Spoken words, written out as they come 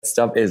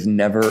stuff is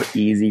never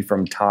easy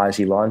from Taj.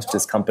 He launched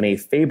his company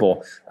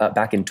Fable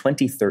back in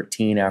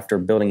 2013 after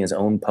building his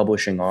own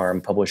publishing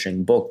arm,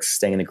 publishing books,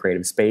 staying in the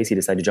creative space. He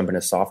decided to jump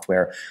into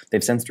software.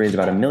 They've since raised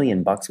about $1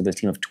 million with a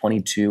team of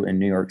 22 in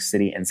New York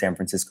City and San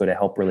Francisco to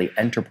help really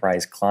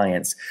enterprise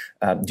clients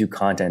do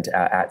content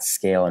at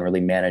scale and really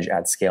manage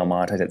at scale,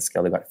 monetize at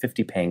scale. They've got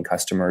 50 paying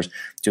customers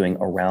doing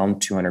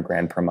around 200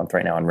 grand per month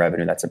right now in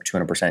revenue. That's up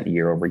 200%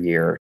 year over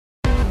year.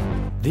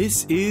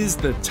 This is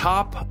the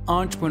Top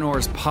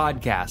Entrepreneurs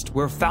Podcast,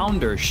 where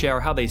founders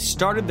share how they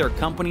started their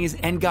companies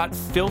and got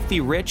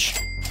filthy rich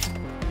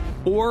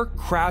or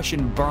crash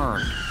and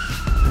burn.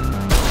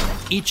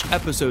 Each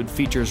episode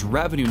features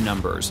revenue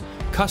numbers,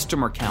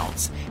 customer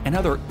counts, and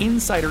other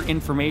insider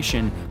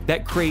information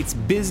that creates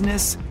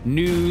business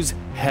news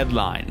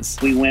headlines.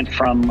 We went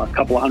from a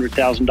couple of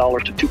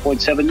 $100,000 to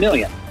 $2.7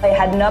 million. I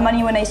had no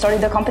money when I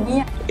started the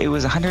company. It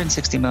was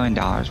 $160 million,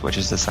 which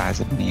is the size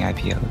of many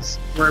IPOs.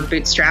 We're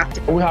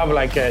bootstrapped. We have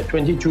like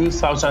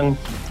 22,000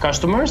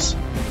 customers.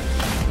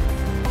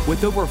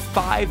 With over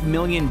 5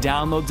 million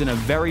downloads in a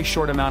very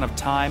short amount of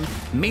time,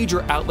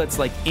 major outlets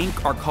like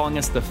Inc. are calling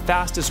us the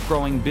fastest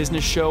growing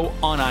business show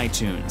on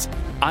iTunes.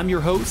 I'm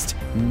your host,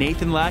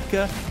 Nathan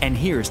Latka, and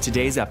here's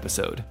today's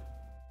episode.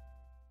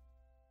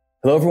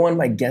 Hello, everyone.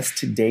 My guest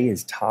today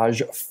is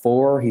Taj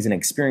Four. He's an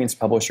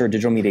experienced publisher,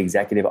 digital media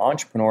executive,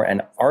 entrepreneur,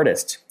 and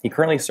artist. He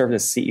currently serves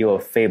as CEO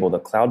of Fable, the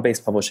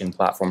cloud-based publishing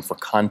platform for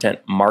content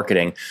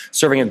marketing,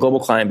 serving a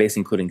global client base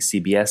including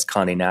CBS,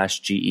 Condé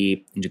Nast,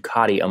 GE, and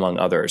Ducati, among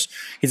others.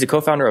 He's a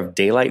co-founder of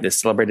Daylight, the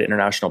celebrated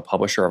international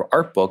publisher of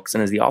art books,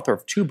 and is the author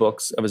of 2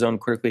 books of his own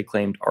critically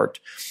acclaimed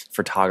art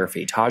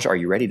photography. Taj, are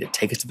you ready to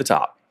take us to the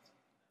top?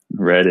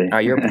 Ready.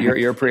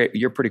 You're a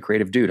pretty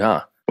creative dude,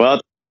 huh?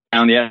 Well,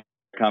 yeah.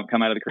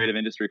 Come out of the creative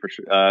industry for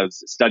sure.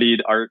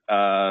 Studied art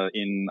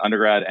in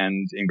undergrad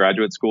and in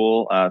graduate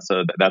school.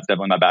 So that's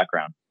definitely my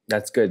background.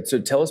 That's good. So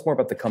tell us more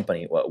about the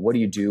company. What do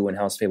you do and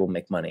how does Fable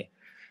make money?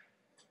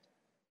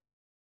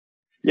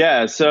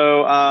 Yeah,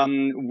 so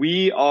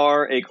we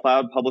are a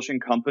cloud publishing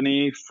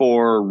company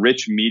for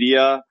rich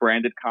media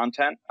branded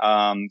content,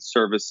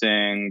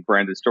 servicing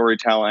branded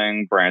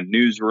storytelling, brand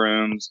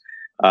newsrooms,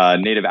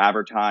 native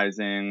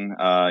advertising,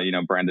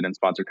 branded and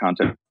sponsored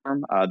content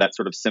that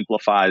sort of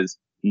simplifies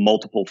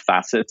multiple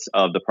facets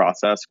of the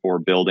process for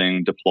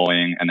building,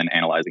 deploying, and then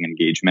analyzing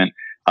engagement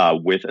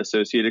with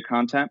associated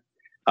content.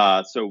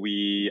 So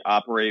we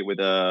operate with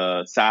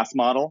a SaaS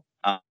model.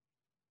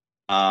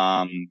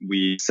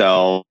 We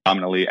sell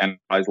predominantly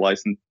enterprise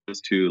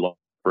licenses to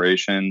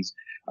corporations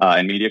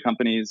and media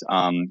companies.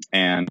 And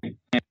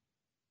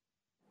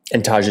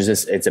Taj,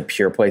 it's a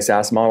pure play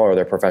SaaS model, or are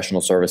there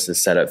professional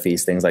services, setup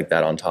fees, things like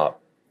that on top?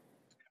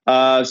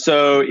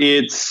 So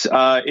it's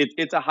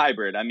a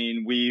hybrid. I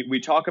mean, we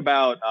talk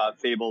about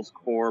Fable's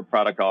core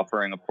product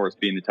offering, of course,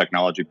 being the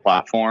technology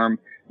platform,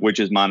 which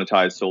is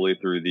monetized solely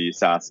through the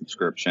SaaS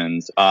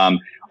subscriptions.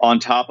 On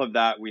top of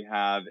that, we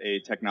have a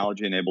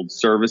technology-enabled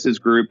services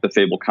group, the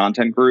Fable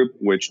Content Group,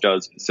 which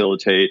does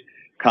facilitate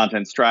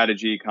content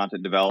strategy,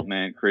 content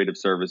development, creative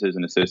services,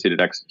 and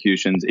associated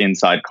executions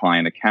inside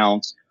client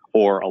accounts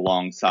or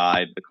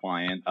alongside the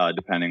client,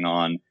 depending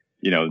on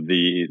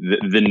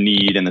the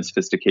need and the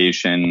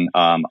sophistication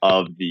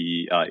of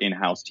the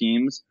in-house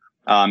teams.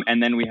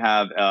 And then we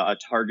have a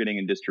targeting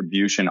and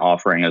distribution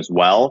offering as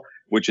well,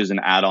 which is an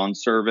add-on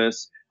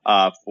service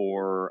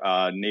for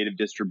native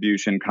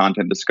distribution,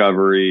 content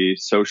discovery,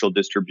 social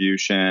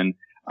distribution.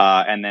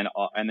 And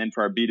then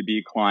for our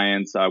B2B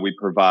clients, we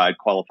provide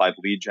qualified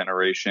lead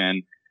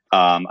generation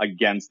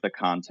against the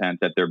content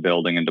that they're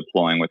building and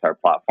deploying with our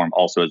platform,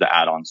 also as an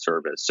add-on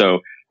service.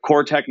 So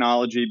core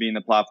technology being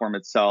the platform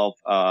itself,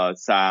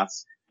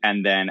 SaaS,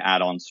 and then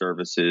add-on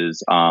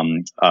services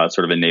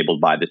sort of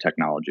enabled by the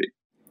technology.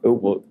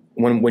 Well,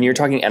 when you're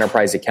talking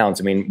enterprise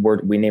accounts, I mean,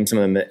 we named some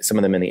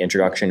of them in the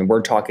introduction.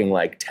 We're talking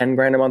like 10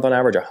 grand a month on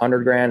average,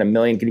 100 grand, $1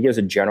 million. Can you give us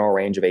a general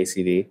range of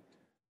ACV?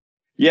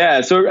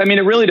 Yeah, so I mean,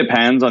 it really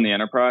depends on the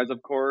enterprise,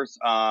 of course.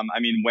 I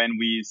mean, when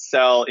we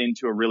sell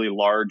into a really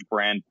large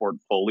brand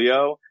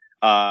portfolio,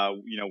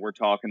 we're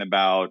talking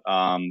about,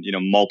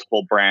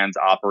 multiple brands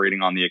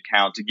operating on the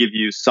account. To give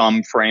you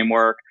some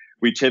framework,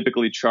 we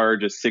typically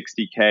charge a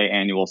 $60K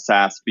annual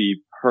SaaS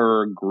fee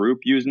per group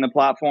using the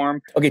platform.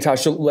 Okay,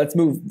 Taj, so let's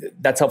move.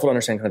 That's helpful to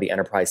understand kind of the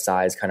enterprise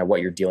size, kind of what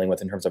you're dealing with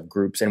in terms of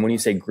groups. And when you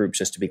say groups,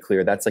 just to be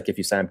clear, that's like if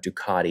you sign up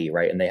Ducati,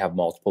 right? And they have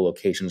multiple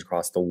locations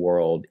across the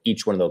world.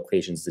 Each one of the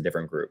locations is a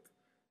different group.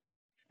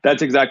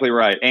 That's exactly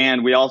right.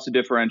 And we also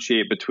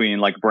differentiate between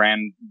like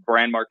brand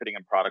marketing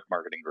and product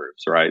marketing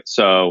groups, right?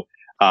 So,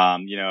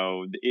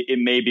 it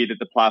may be that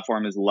the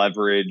platform is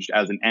leveraged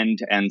as an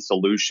end-to-end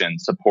solution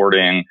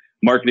supporting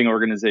marketing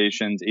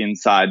organizations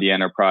inside the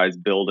enterprise,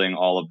 building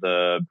all of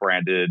the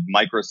branded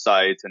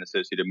microsites and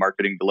associated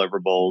marketing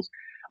deliverables,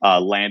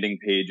 landing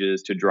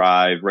pages to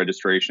drive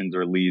registrations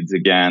or leads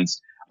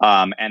against,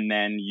 and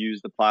then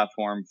use the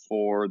platform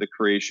for the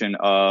creation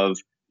of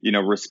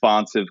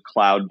responsive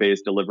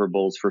cloud-based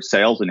deliverables for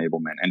sales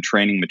enablement and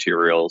training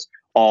materials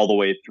all the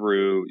way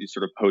through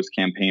sort of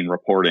post-campaign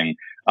reporting.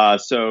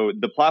 So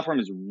the platform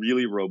is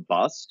really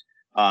robust.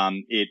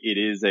 It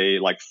is a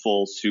like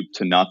full soup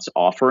to nuts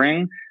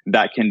offering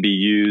that can be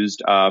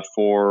used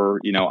for,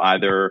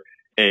 either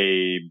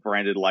a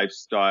branded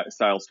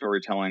lifestyle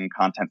storytelling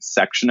content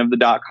section of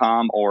the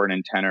 .com or an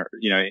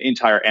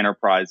entire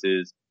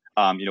enterprise's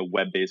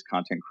web-based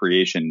content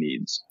creation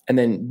needs. And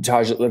then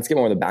Taj, let's get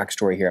more of the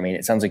backstory here. I mean,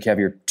 it sounds like you have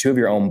two of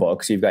your own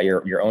books. You've got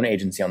your own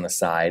agency on the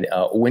side.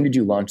 When did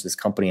you launch this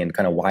company, and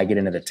kind of why get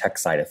into the tech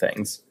side of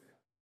things?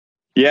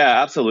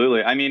 Yeah,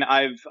 absolutely. I mean,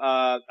 I've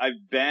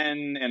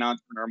been an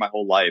entrepreneur my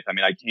whole life. I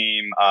mean,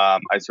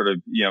 I sort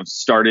of,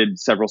 started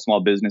several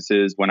small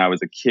businesses when I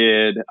was a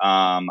kid.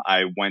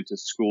 I went to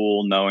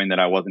school knowing that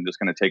I wasn't just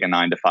going to take a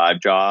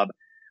 9-to-5 job.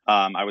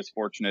 I was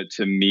fortunate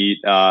to meet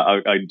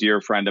a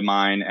dear friend of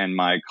mine and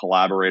my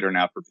collaborator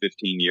now for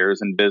 15 years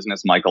in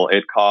business, Michael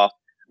Itkoff.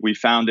 We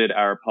founded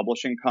our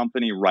publishing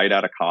company right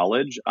out of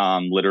college,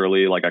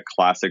 literally like a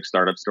classic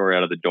startup story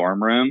out of the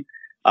dorm room.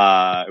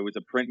 It was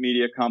a print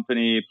media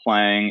company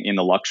playing in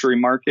the luxury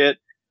market.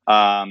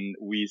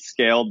 We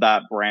scaled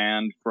that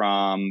brand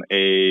from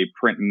a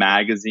print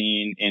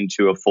magazine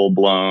into a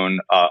full-blown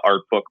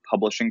art book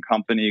publishing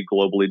company,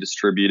 globally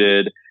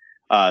distributed,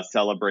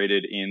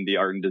 celebrated in the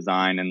art and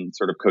design and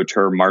sort of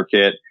couture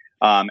market.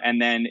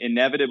 And then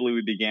inevitably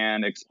we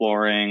began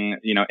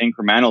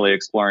incrementally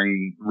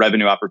exploring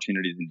revenue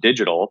opportunities in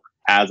digital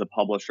as a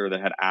publisher that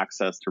had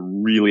access to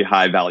really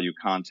high value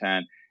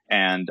content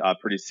and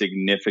pretty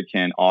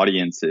significant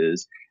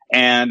audiences.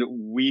 And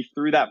we,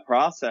 through that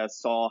process,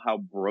 saw how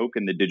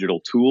broken the digital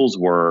tools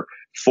were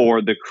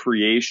for the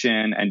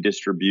creation and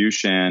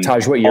distribution.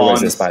 Taj, what year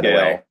was this, by the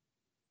way?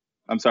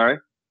 I'm sorry?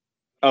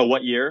 Oh,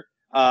 what year?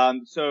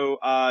 So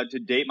to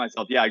date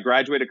myself, I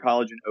graduated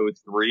college in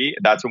 2003.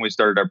 That's when we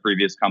started our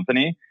previous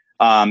company.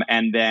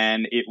 And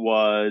then it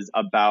was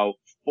about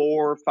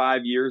 4 or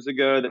 5 years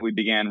ago that we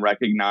began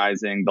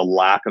recognizing the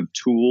lack of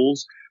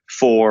tools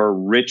for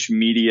rich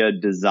media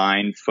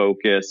design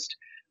focused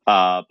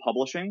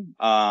publishing.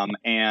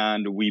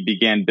 And we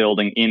began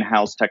building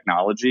in-house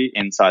technology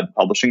inside the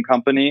publishing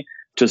company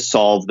to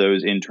solve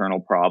those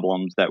internal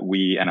problems that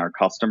we and our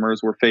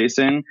customers were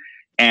facing.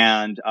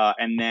 And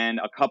then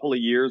a couple of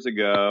years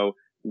ago,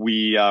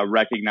 we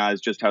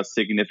recognized just how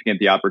significant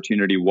the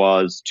opportunity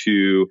was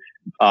to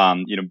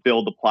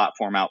build the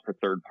platform out for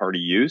third-party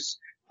use.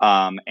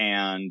 And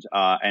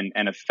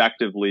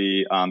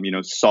effectively,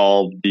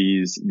 solve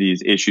these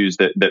issues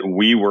that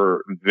we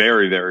were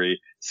very,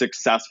 very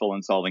successful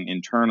in solving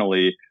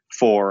internally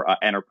for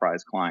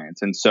enterprise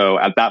clients. And so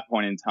at that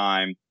point in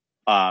time,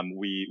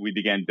 we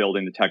began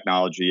building the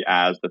technology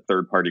as the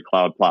third-party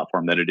cloud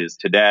platform that it is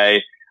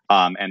today.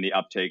 And the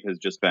uptake has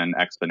just been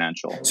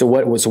exponential. So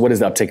what has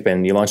the uptake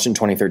been? You launched in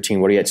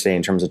 2013. What are you at today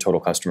in terms of total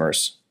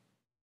customers?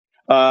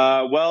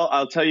 Well,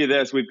 I'll tell you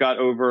this. We've got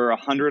over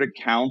 100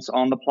 accounts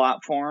on the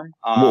platform.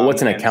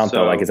 What's an account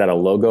though? Like, is that a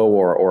logo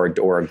or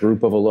a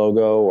group of a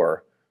logo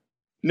or?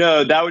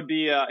 No, that would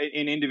be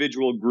an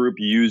individual group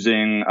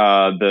using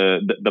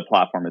the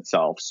platform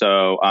itself.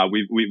 So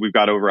we've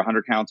got over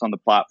 100 accounts on the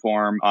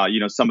platform.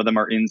 Some of them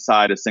are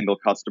inside a single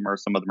customer.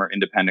 Some of them are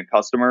independent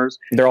customers.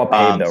 They're all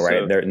paid though,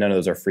 right? None of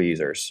those are free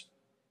users.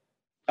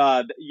 We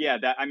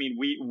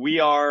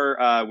are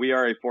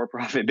a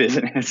for-profit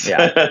business.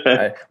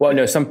 Yeah. Well,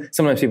 no,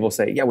 sometimes people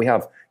say, we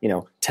have,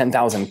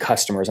 10,000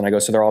 customers, and I go,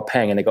 so they're all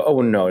paying, and they go,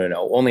 oh, no,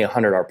 only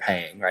 100 are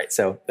paying, right?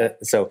 So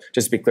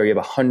just to be clear, you have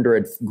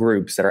 100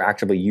 groups that are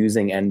actively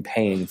using and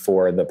paying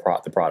for the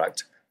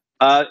product.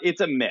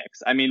 It's a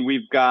mix. I mean,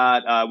 we've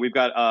got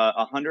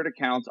 100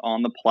 accounts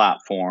on the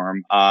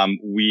platform.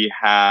 We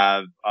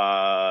have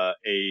a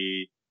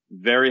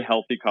very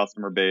healthy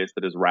customer base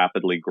that is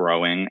rapidly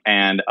growing,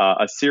 and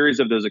a series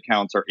of those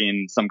accounts are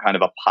in some kind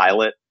of a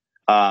pilot,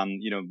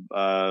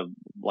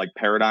 like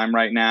paradigm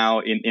right now,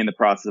 in the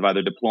process of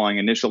either deploying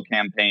initial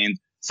campaigns,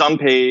 some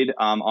paid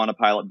on a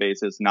pilot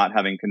basis, not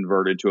having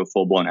converted to a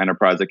full-blown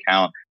enterprise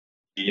account.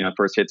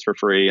 First hits for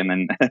free, and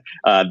then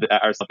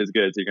our stuff is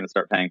good, so you're going to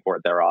start paying for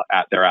it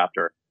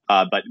thereafter.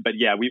 But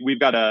yeah, we've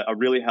got a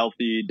really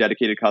healthy,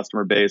 dedicated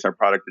customer base. Our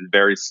product is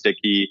very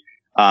sticky.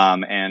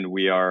 And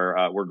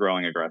we're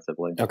growing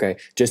aggressively. Okay.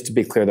 Just to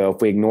be clear though,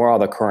 if we ignore all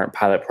the current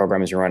pilot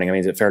programs you're running, I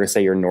mean, is it fair to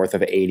say you're north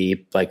of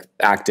 80 like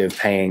active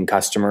paying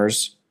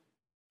customers?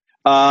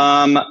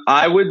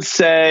 I would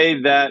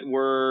say that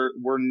we're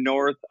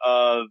north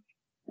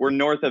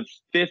of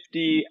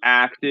 50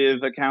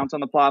 active accounts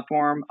on the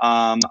platform.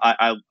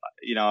 I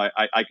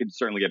could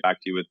certainly get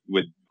back to you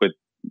with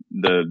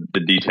the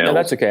details. No,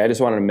 that's okay. I just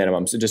wanted a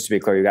minimum. So just to be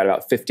clear, you got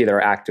about 50 that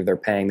are active. They're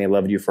paying. They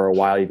loved you for a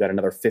while. You've got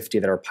another 50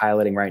 that are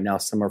piloting right now.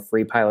 Some are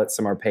free pilots,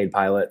 some are paid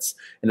pilots.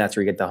 And that's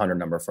where you get the 100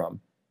 number from.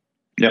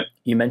 Yep.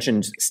 You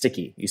mentioned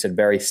sticky. You said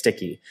very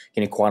sticky.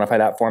 Can you quantify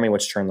that for me?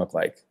 What's churn look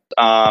like?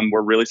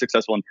 We're really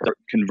successful in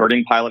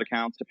converting pilot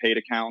accounts to paid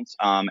accounts.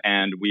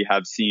 And we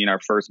have seen our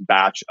first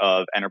batch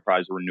of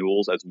enterprise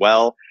renewals as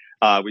well.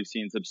 We've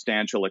seen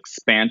substantial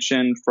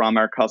expansion from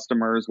our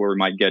customers where we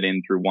might get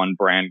in through one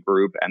brand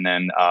group and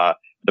then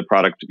the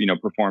product,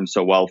 performs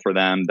so well for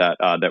them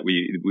that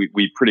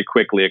we pretty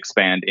quickly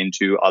expand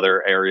into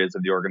other areas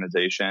of the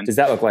organization. Does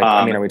that look like,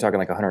 are we talking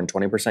like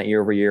 120%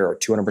 year over year or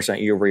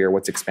 200% year over year?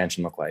 What's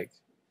expansion look like?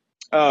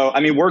 Oh,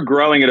 we're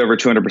growing at over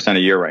 200% a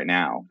year right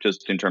now,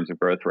 just in terms of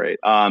growth rate.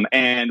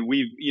 And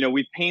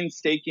we've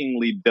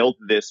painstakingly built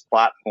this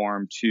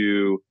platform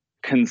to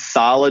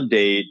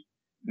consolidate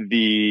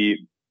the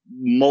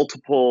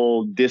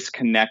multiple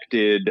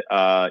disconnected,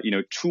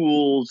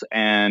 tools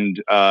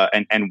and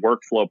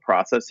workflow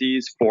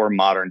processes for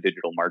modern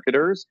digital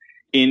marketers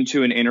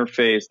into an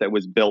interface that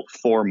was built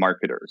for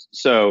marketers.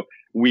 So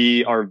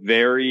we are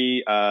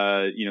very,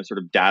 sort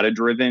of data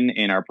driven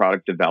in our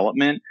product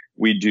development.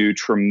 We do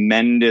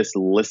tremendous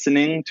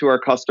listening to our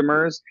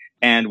customers,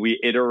 and we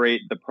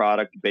iterate the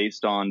product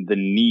based on the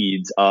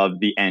needs of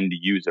the end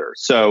user.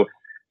 So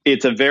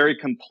it's a very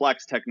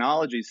complex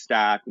technology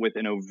stack with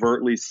an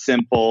overtly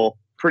simple,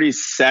 pretty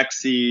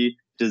sexy,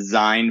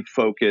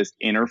 design-focused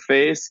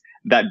interface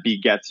that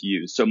begets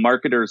use. So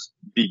marketers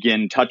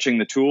begin touching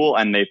the tool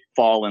and they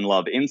fall in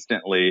love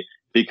instantly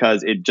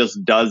because it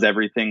just does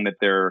everything that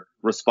they're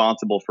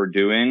responsible for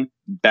doing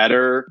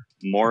better,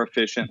 more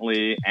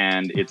efficiently,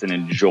 and it's an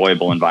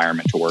enjoyable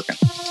environment to work in.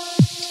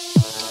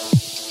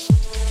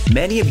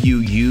 Many of you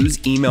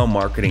use email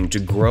marketing to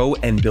grow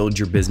and build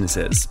your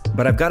businesses,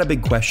 but I've got a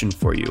big question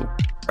for you.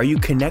 Are you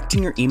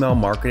connecting your email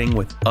marketing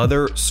with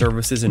other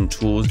services and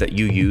tools that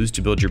you use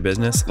to build your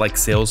business, like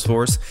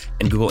Salesforce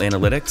and Google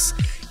Analytics?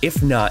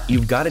 If not,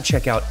 you've got to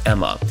check out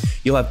Emma.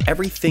 You'll have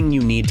everything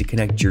you need to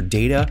connect your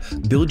data,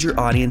 build your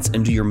audience,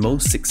 and do your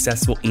most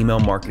successful email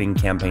marketing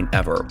campaign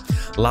ever.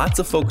 Lots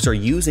of folks are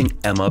using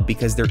Emma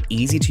because their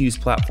easy-to-use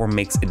platform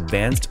makes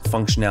advanced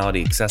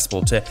functionality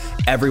accessible to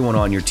everyone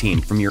on your team,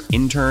 from your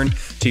intern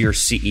to your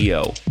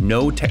CEO.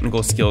 No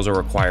technical skills are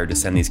required to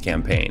send these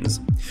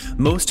campaigns.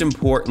 Most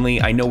importantly,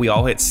 I know we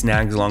all hit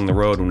snags along the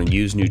road when we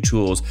use new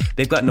tools.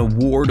 They've got an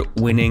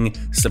award-winning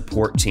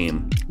support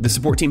team. The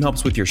support team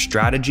helps with your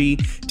strategy,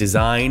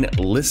 design,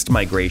 list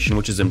migration,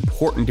 which is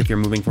important if you're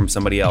moving from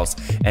somebody else,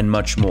 and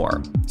much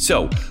more.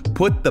 So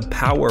put the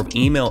power of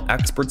email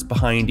experts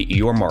behind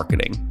your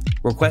marketing.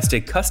 Request a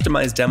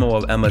customized demo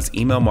of Emma's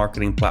email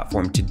marketing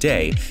platform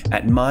today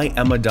at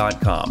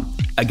myemma.com.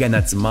 Again,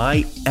 that's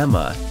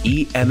myemma,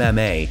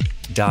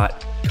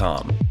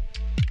 EMMA.com.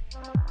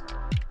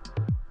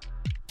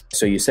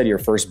 So you said your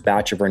first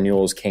batch of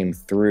renewals came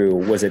through.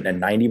 Was it a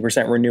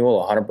 90%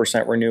 renewal,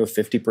 100% renewal,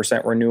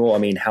 50%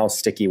 renewal? How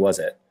sticky was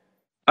it?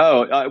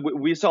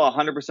 We saw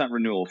 100%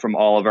 renewal from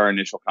all of our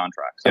initial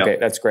contracts. Okay,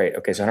 that's great.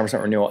 Okay, so 100%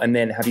 renewal. And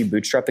then have you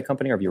bootstrapped the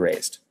company or have you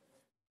raised?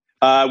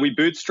 We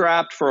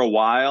bootstrapped for a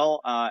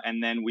while,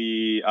 and then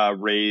we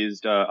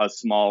raised a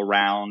small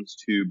round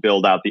to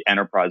build out the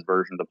enterprise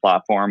version of the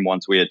platform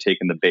once we had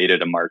taken the beta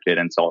to market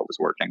and saw it was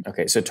working.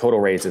 Okay, so total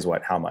raise is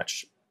what? How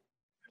much?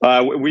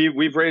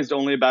 We've raised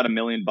only about $1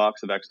 million of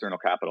external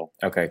capital.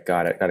 Okay,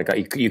 got it.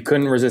 You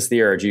couldn't resist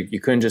the urge. You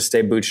couldn't just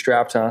stay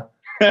bootstrapped, huh?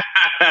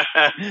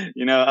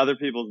 Other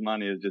people's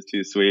money is just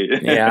too sweet.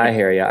 Yeah, I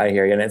hear you.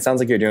 And it sounds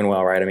like you're doing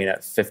well, right?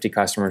 At 50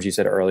 customers, you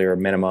said earlier,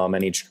 minimum,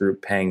 and each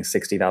group paying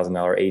 $60,000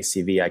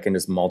 ACV. I can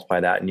just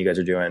multiply that, and you guys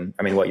are doing,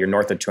 you're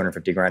north of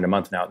 $250,000 a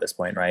month now at this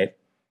point, right?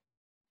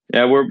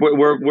 Yeah,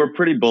 we're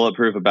pretty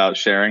bulletproof about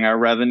sharing our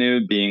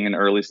revenue, being an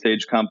early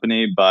stage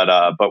company, but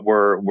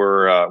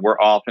we're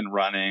off and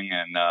running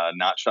and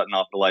not shutting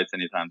off the lights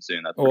anytime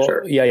soon. That's for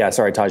sure. Yeah.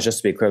 Sorry, Taj. Just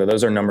to be clear,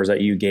 those are numbers that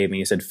you gave me.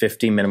 You said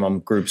 50 minimum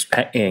groups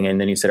paying, and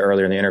then you said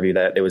earlier in the interview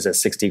that it was a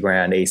 $60,000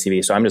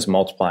 ACV. So I'm just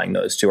multiplying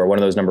those two. Are one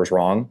of those numbers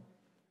wrong?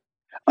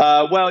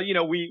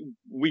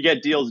 We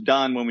get deals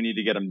done when we need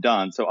to get them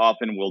done. So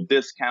often we'll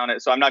discount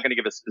it. So I'm not going to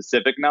give a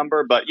specific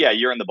number, but yeah,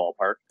 you're in the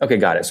ballpark. Okay,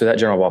 got it. So that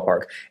general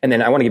ballpark. And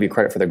then I want to give you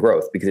credit for the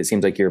growth because it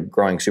seems like you're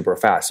growing super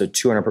fast. So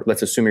 200,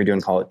 let's assume you're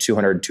doing, call it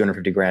 200,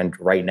 250 grand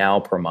right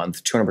now per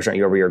month, 200%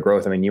 year over year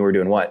growth. You were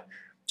doing what?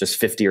 Just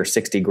 50 or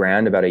 60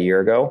 grand about a year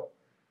ago?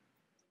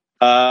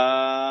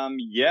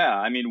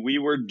 Yeah. We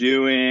were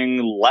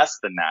doing less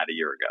than that a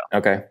year ago.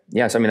 Okay.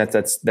 Yeah. So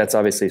that's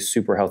obviously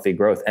super healthy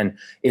growth. And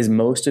is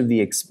most of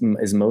the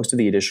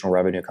additional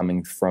revenue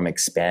coming from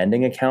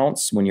expanding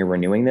accounts when you're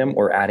renewing them,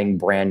 or adding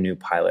brand new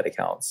pilot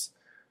accounts?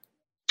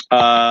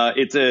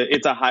 It's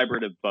a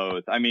hybrid of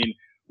both.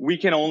 We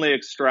can only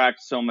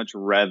extract so much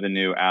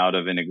revenue out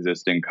of an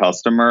existing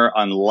customer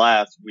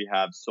unless we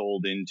have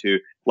sold into,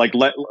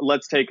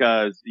 let's take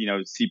a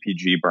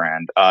CPG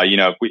brand.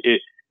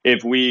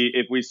 If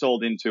we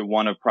sold into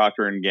one of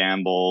Procter and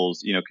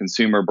Gamble's,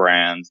 consumer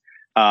brands,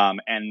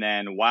 and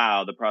then,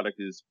 wow, the product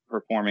is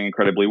performing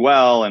incredibly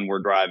well and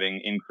we're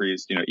driving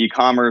increased,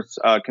 e-commerce,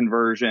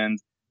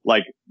 conversions,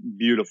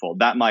 beautiful.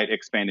 That might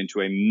expand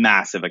into a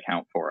massive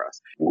account for us.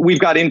 We've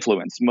got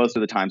influence most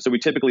of the time. So we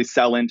typically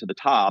sell into the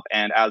top.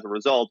 And as a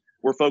result,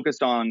 we're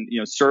focused on,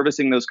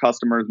 servicing those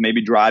customers,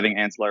 maybe driving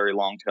ancillary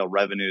long tail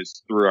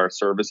revenues through our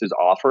services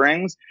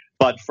offerings.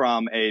 But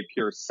from a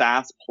pure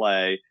SaaS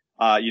play,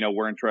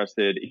 we're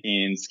interested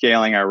in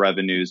scaling our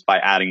revenues by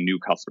adding new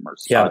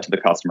customers to the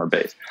customer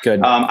base.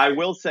 Good. I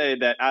will say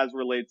that as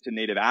relates to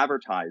native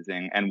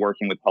advertising and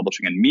working with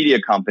publishing and media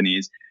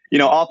companies,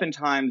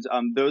 oftentimes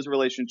those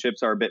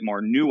relationships are a bit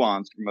more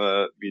nuanced from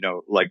a,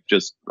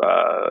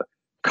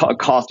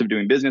 cost of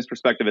doing business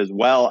perspective as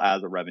well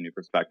as a revenue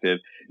perspective,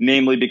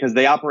 namely because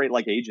they operate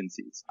like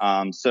agencies.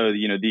 So,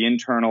 the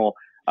internal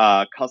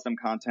custom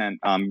content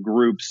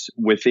groups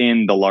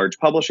within the large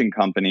publishing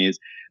companies,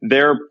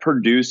 they're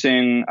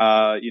producing,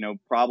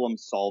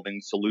 problem-solving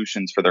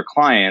solutions for their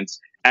clients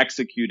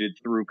executed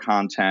through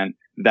content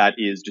that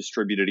is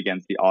distributed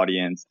against the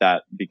audience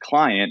that the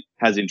client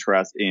has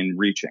interest in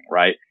reaching,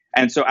 right?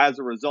 And so as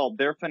a result,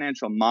 their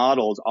financial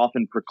models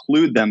often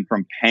preclude them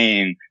from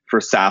paying for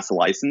SaaS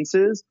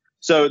licenses.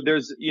 So there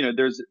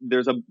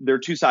are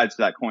two sides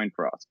to that coin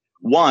for us.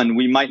 One,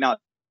 we might not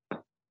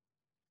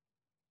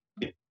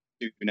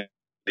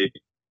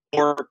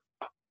or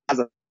as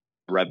a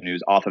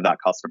revenues off of that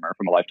customer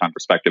from a lifetime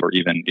perspective or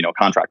even,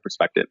 contract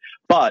perspective.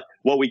 But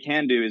what we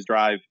can do is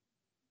drive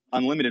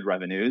unlimited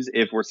revenues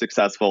if we're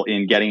successful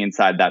in getting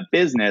inside that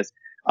business,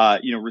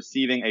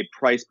 receiving a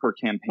price per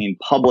campaign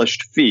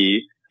published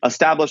fee,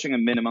 establishing a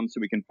minimum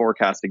so we can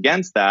forecast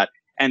against that.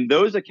 And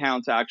those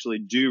accounts actually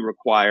do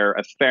require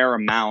a fair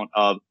amount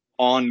of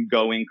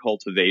ongoing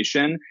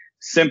cultivation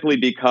simply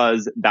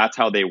because that's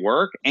how they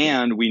work.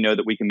 And we know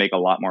that we can make a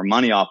lot more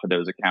money off of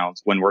those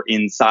accounts when we're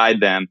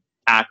inside them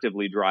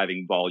actively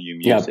driving volume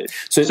usage.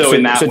 So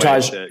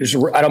Taj,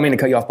 I don't mean to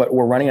cut you off, but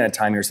we're running out of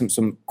time here.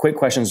 Some quick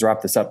questions to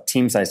wrap this up.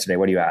 Team size today,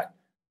 what are you at?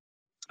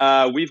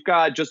 We've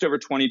got just over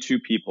 22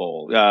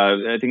 people.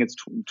 I think it's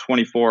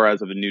 24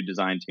 as of a new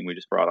design team we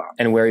just brought on.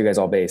 And where are you guys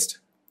all based?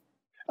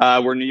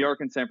 We're New York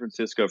and San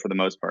Francisco for the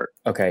most part.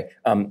 Okay.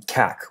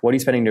 CAC, what are you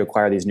spending to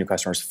acquire these new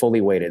customers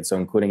fully weighted? So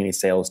including any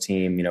sales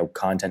team,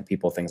 content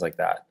people, things like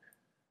that.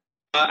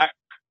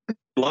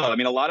 Low. I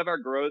mean, a lot of our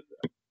growth,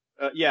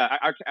 our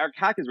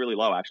CAC is really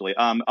low, actually.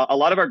 A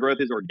lot of our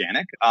growth is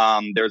organic.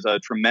 There's a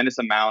tremendous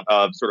amount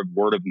of sort of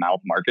word of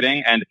mouth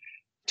marketing. And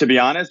to be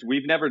honest,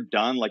 we've never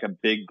done like a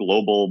big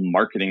global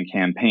marketing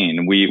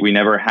campaign. We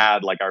never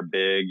had like our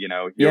big, here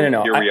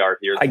we are,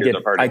 here's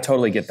our party. I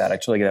totally get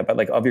that. But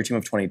like of your team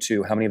of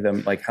 22, how many of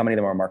them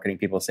are marketing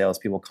people, sales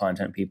people,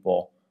 content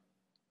people?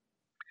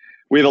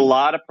 We have a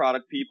lot of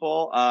product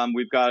people.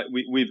 We've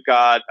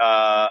got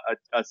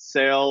a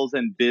sales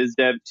and biz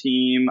dev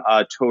team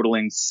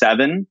totaling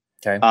 7.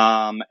 Okay.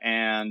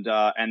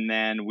 And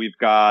then we've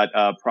got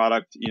a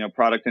product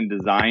and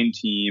design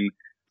team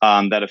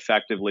that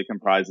effectively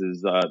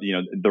comprises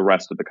the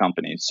rest of the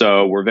company.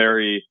 So we're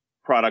very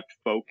product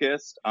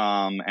focused,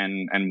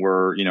 and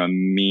we're a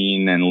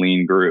mean and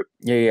lean group.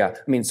 Yeah.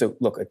 I mean, so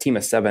look, a team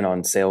of 7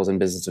 on sales and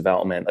business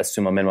development.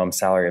 Assume a minimum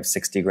salary of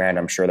 $60,000.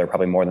 I'm sure they're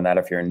probably more than that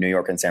if you're in New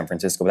York and San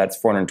Francisco. But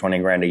that's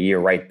 $420,000 a year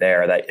right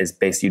there. That is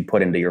basically you'd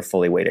put into your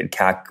fully weighted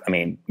CAC. I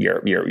mean,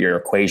 your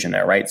equation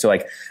there, right? So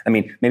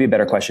maybe a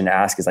better question to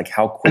ask is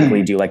how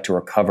quickly do you like to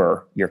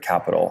recover your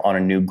capital on a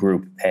new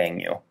group paying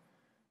you?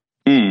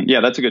 Yeah,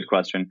 that's a good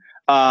question.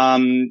 I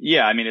mean,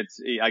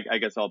 I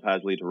guess all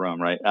paths lead to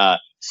Rome, right?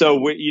 So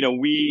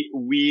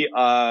we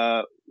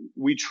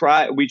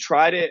try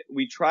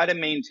to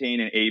maintain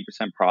an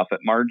 80% profit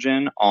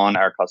margin on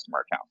our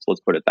customer accounts.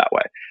 Let's put it that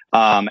way.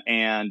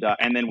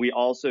 And then we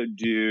also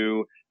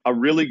do a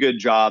really good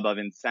job of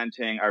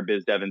incenting our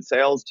biz dev and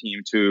sales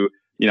team to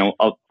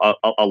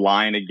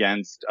align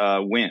against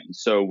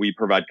wins. So we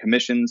provide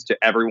commissions to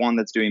everyone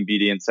that's doing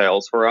BD and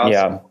sales for us.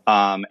 Yeah.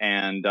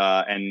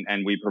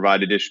 And we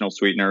provide additional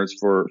sweeteners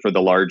for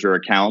the larger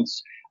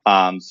accounts.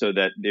 So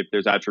that if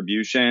there's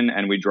attribution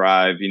and we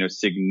drive,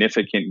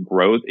 significant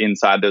growth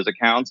inside those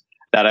accounts,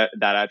 that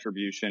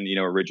attribution,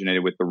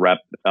 originated with the rep,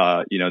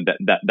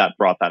 that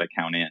brought that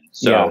account in.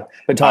 So, yeah.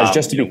 But Taj,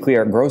 just to be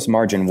clear, gross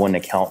margin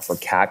wouldn't account for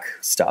CAC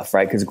stuff,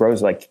 right? Because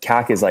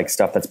CAC is like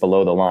stuff that's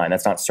below the line.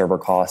 That's not server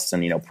costs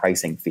and,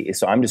 pricing fees.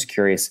 So I'm just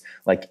curious,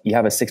 you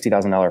have a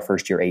 $60,000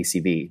 first year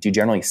ACV. Do you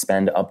generally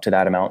spend up to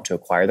that amount to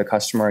acquire the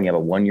customer and you have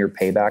a 1-year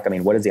payback? I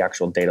mean, what does the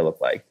actual data look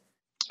like?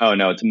 Oh,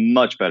 no, it's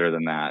much better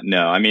than that.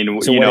 No, I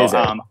mean, so what is it?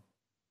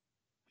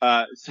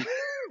 I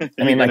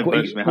mean,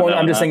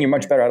 I'm just saying you're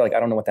much better. I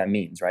don't know what that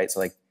means, right?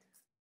 So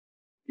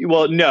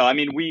well, no, I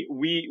mean,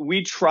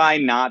 we try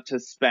not to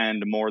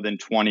spend more than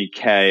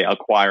 $20K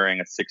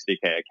acquiring a $60K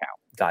account.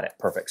 Got it.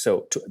 Perfect.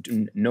 So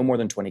no more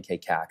than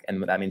 $20K CAC.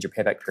 And that means your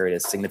payback period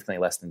is significantly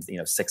less than,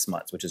 6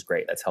 months, which is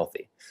great. That's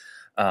healthy.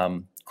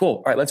 Cool.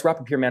 All right, let's wrap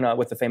up here, man,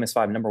 with the famous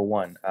 5. Number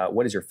 1,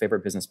 what is your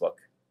favorite business book?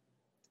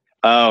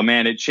 Oh,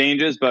 man, it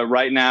changes. But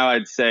right now,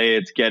 I'd say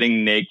it's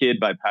Getting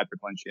Naked by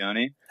Patrick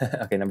Lencioni.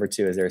 Okay, number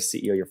 2, is there a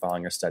CEO you're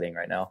following or studying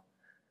right now?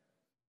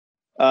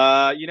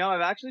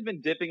 I've actually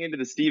been dipping into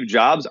the Steve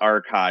Jobs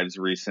archives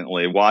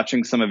recently,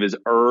 watching some of his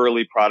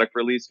early product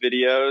release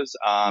videos,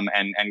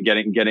 and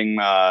getting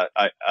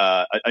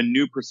a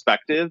new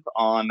perspective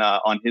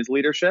on his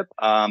leadership.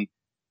 Kind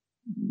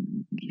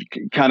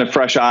of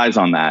fresh eyes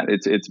on that.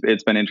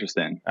 It's been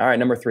interesting. All right,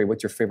 number 3,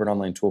 what's your favorite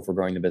online tool for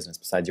growing the business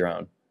besides your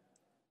own?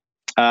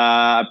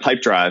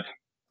 Pipedrive.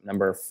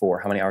 Number 4,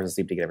 how many hours of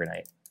sleep do you get every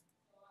night?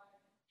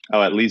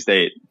 Oh, at least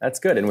 8. That's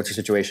good. And what's your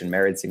situation?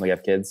 Married, single, you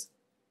have kids?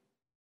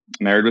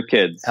 Married with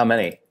kids. How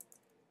many?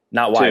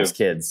 Not wives, 2.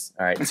 Kids.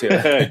 All right, 2.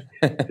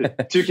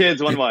 2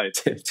 kids, 1 wife.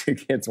 2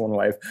 kids, 1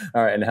 wife.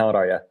 All right, and how old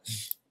are you?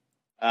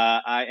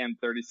 I am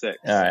 36.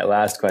 All right,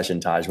 last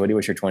question, Taj. What do you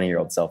wish your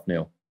 20-year-old self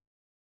knew?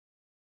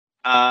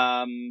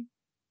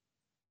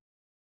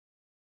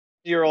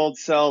 Year-old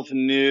self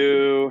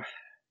knew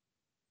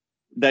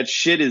that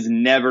shit is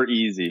never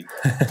easy.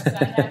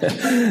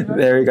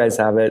 There you guys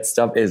have it.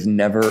 Stuff is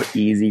never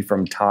easy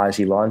from Taj.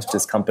 He launched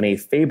his company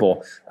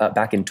Fable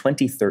back in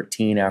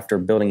 2013 after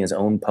building his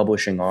own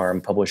publishing arm,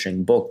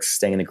 publishing books,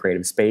 staying in the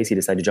creative space. He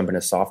decided to jump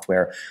into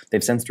software.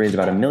 They've since raised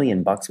about $1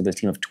 million with a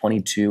team of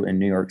 22 in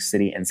New York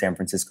City and San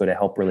Francisco to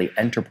help really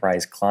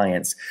enterprise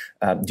clients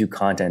do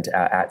content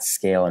at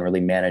scale and really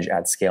manage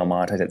at scale,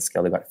 monetize at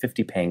scale. They've got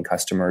 50 paying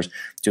customers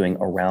doing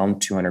around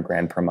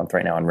 $200,000 per month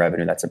right now in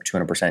revenue. That's up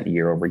 200%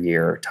 year over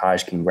year.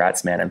 Taj,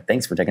 congrats, man. And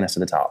thanks for taking us to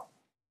the top.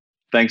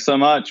 Thanks so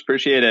much.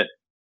 Appreciate it.